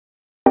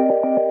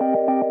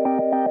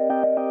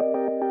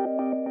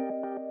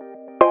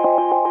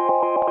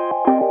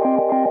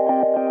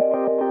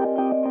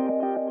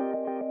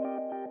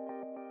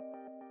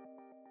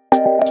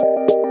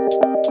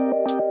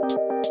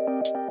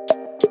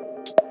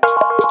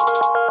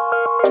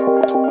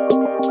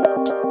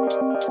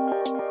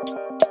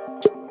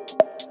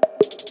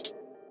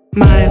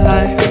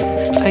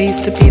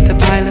used to be the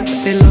pilot,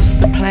 but they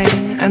lost the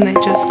plane and they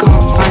just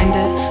can't find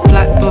it.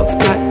 Black box,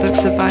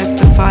 survived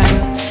the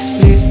fire.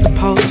 Lose the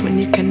pulse when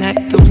you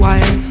connect the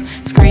wires.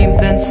 Scream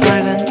then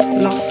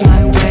silent, lost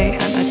my way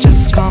and I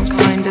just can't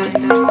find it.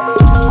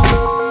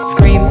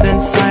 Scream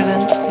then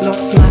silent,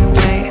 lost my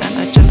way and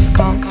I just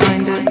can't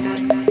find it.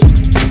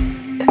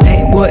 It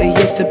ain't what it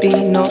used to be,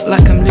 not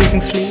like I'm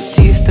losing sleep.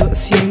 Do you still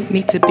assume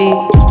me to be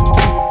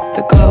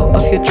the girl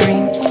of your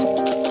dreams?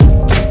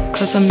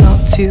 Cause I'm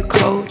not too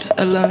cold,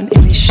 alone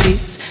in these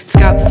sheets.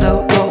 Scab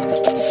fell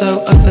off,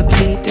 so over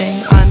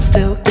bleeding. I'm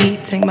still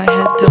eating, my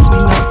head tells me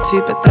not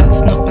to, but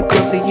that's not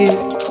because of you.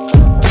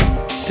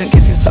 Don't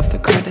give yourself the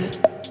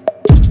credit.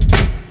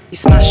 You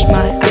smashed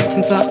my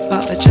atoms up,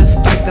 but I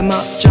just bagged them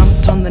up.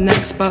 Jumped on the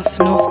next bus,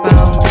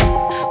 northbound.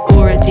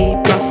 Already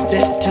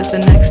busted to the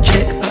next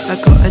chick, but I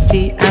got a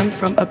DM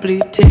from a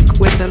blue tick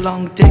with a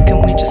long dick and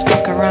we just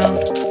fuck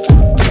around.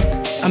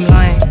 I'm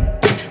lying,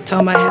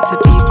 tell my head to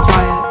be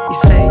quiet. You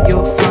say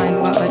you're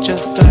fine, well I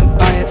just don't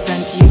buy it.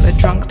 Send you a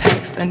drunk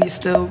text and you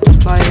still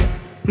reply it.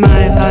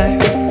 My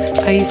life,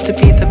 I used to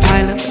be the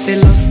pilot, but they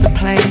lost the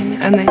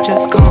plane and they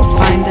just can't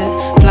find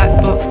it.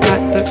 Black box,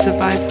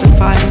 survived the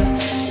fire.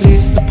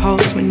 Lose the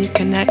pulse when you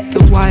connect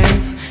the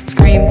wires.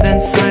 Scream then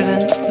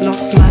silent,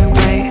 lost my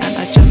way and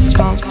I just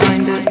can't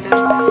find it.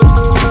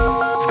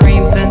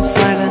 Scream then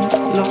silent,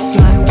 lost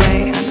my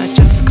way and I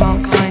just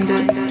can't find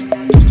it.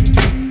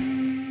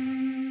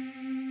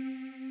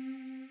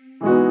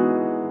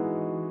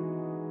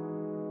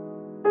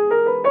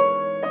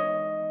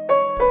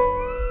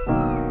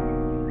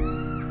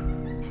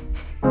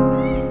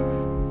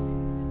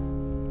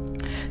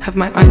 Have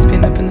my eyes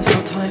been open this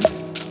whole time?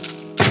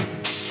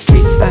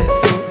 Streets I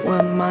thought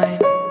were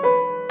mine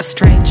are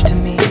strange to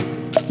me.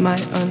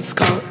 My own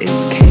skull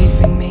is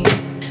caving me.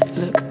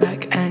 Look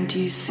back and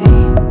you see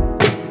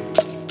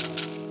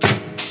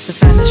the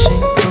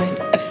vanishing point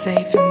of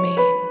saving me.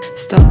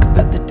 Stuck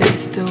but the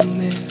days still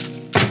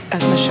move.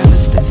 As my shadow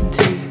splits in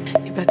two,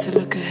 you better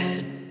look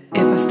ahead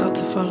if I start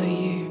to follow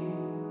you.